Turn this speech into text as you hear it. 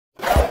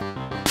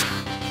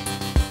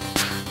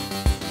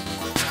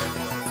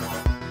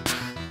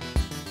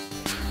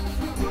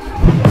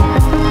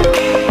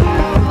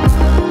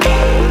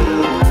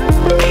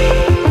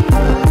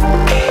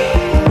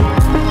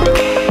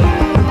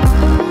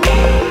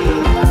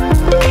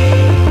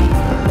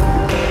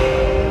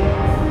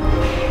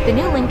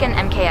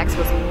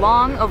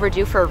long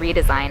overdue for a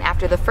redesign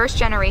after the first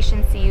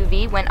generation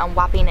CUV went a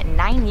whopping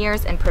 9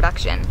 years in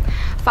production.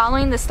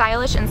 Following the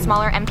stylish and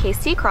smaller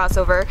MKC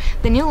crossover,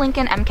 the new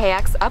Lincoln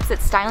MKX ups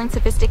its styling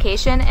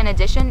sophistication in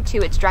addition to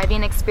its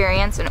driving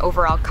experience and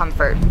overall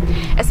comfort.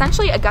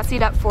 Essentially a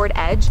gussied up Ford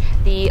Edge,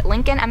 the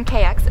Lincoln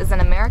MKX is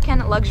an American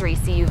luxury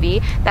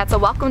CUV that's a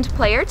welcomed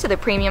player to the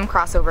premium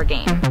crossover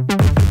game.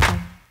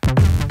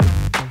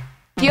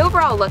 The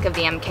overall look of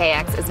the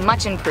MKX is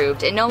much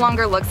improved. It no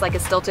longer looks like a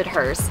stilted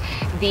hearse.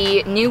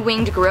 The new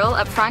winged grille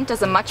up front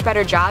does a much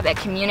better job at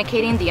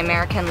communicating the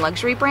American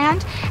luxury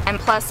brand, and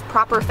plus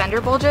proper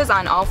fender bulges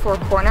on all 4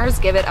 corners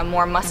give it a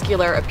more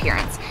muscular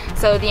appearance.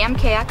 So the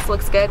MKX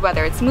looks good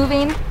whether it's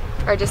moving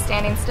or just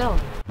standing still.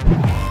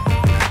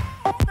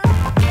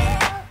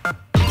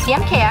 The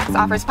MKX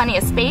offers plenty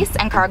of space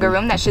and cargo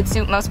room that should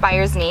suit most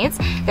buyers' needs.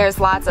 There's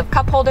lots of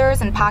cup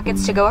holders and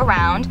pockets to go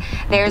around.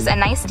 There's a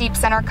nice deep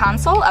center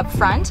console up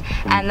front,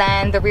 and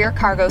then the rear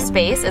cargo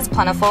space is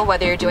plentiful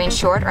whether you're doing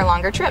short or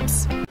longer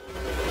trips.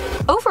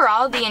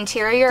 Overall, the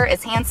interior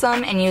is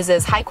handsome and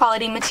uses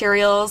high-quality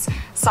materials,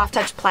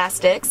 soft-touch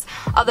plastics,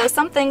 although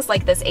some things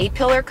like this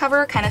A-pillar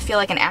cover kind of feel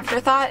like an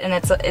afterthought and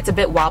it's a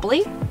bit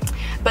wobbly.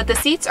 But the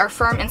seats are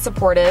firm and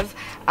supportive.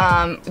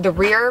 The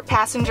rear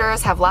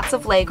passengers have lots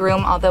of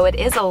legroom, although it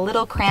is a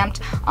little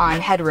cramped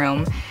on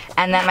headroom.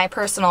 And then my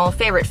personal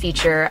favorite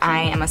feature,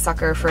 I am a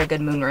sucker for a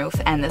good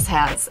moonroof, and this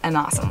has an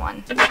awesome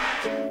one.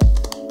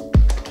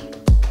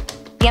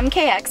 The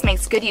MKX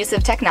makes good use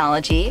of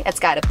technology. It's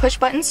got a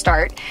push-button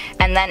start,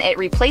 and then it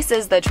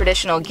replaces the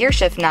traditional gear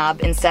shift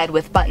knob instead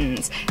with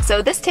buttons.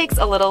 So this takes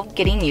a little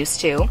getting used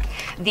to.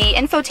 The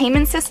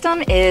infotainment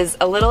system is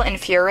a little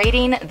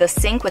infuriating. The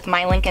sync with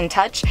My Lincoln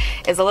Touch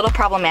is a little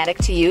problematic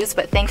to use,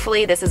 but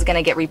thankfully this is going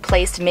to get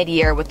replaced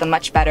mid-year with the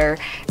much better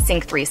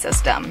Sync 3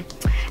 system.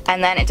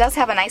 And then it does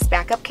have a nice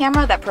backup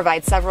camera that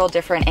provides several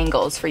different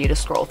angles for you to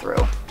scroll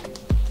through.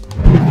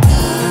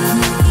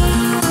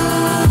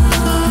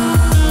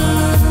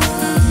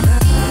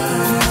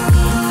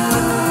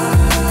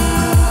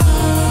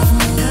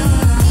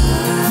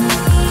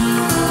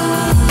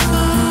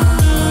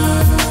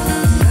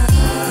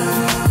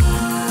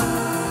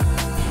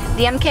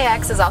 The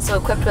MKX is also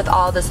equipped with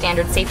all the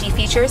standard safety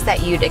features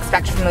that you'd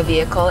expect from a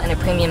vehicle in a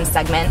premium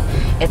segment.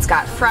 It's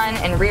got front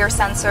and rear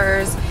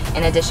sensors,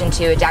 in addition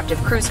to adaptive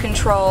cruise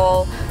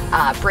control,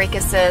 brake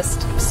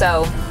assist,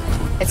 so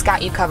it's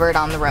got you covered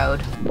on the road.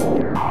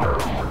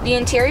 The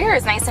interior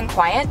is nice and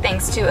quiet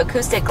thanks to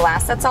acoustic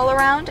glass that's all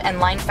around and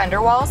lined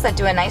fender walls that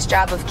do a nice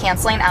job of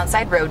canceling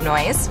outside road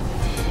noise.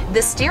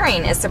 The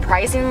steering is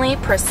surprisingly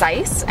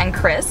precise and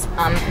crisp.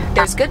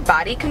 There's good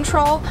body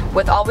control.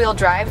 With all-wheel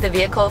drive, the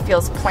vehicle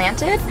feels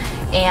planted,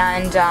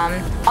 and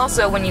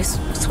also when you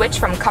switch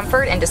from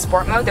comfort into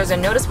sport mode, there's a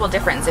noticeable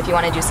difference if you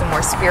want to do some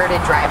more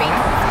spirited driving.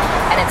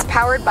 And it's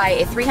powered by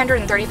a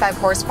 335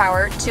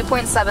 horsepower,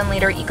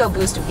 2.7-liter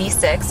EcoBoost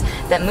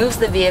V6 that moves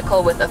the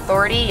vehicle with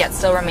authority yet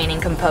still remaining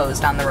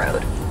composed on the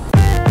road.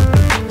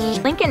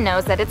 Lincoln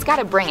knows that it's got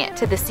to bring it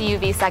to the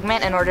CUV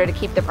segment in order to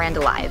keep the brand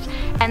alive.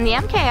 And the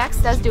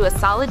MKX does do a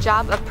solid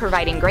job of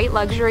providing great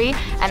luxury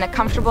and a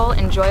comfortable,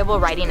 enjoyable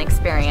riding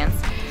experience.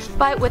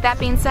 But with that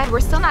being said,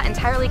 we're still not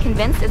entirely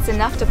convinced it's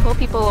enough to pull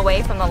people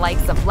away from the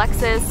likes of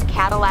Lexus,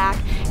 Cadillac,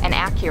 and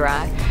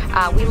Acura.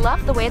 We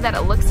love the way that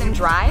it looks and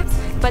drives,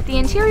 but the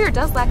interior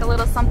does lack a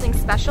little something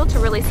special to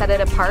really set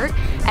it apart,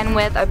 and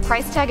with a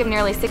price tag of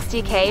nearly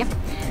 $60K,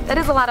 that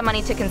is a lot of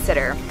money to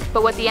consider.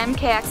 But what the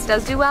MKX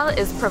does do well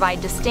is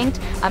provide distinct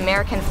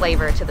American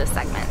flavor to this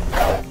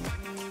segment.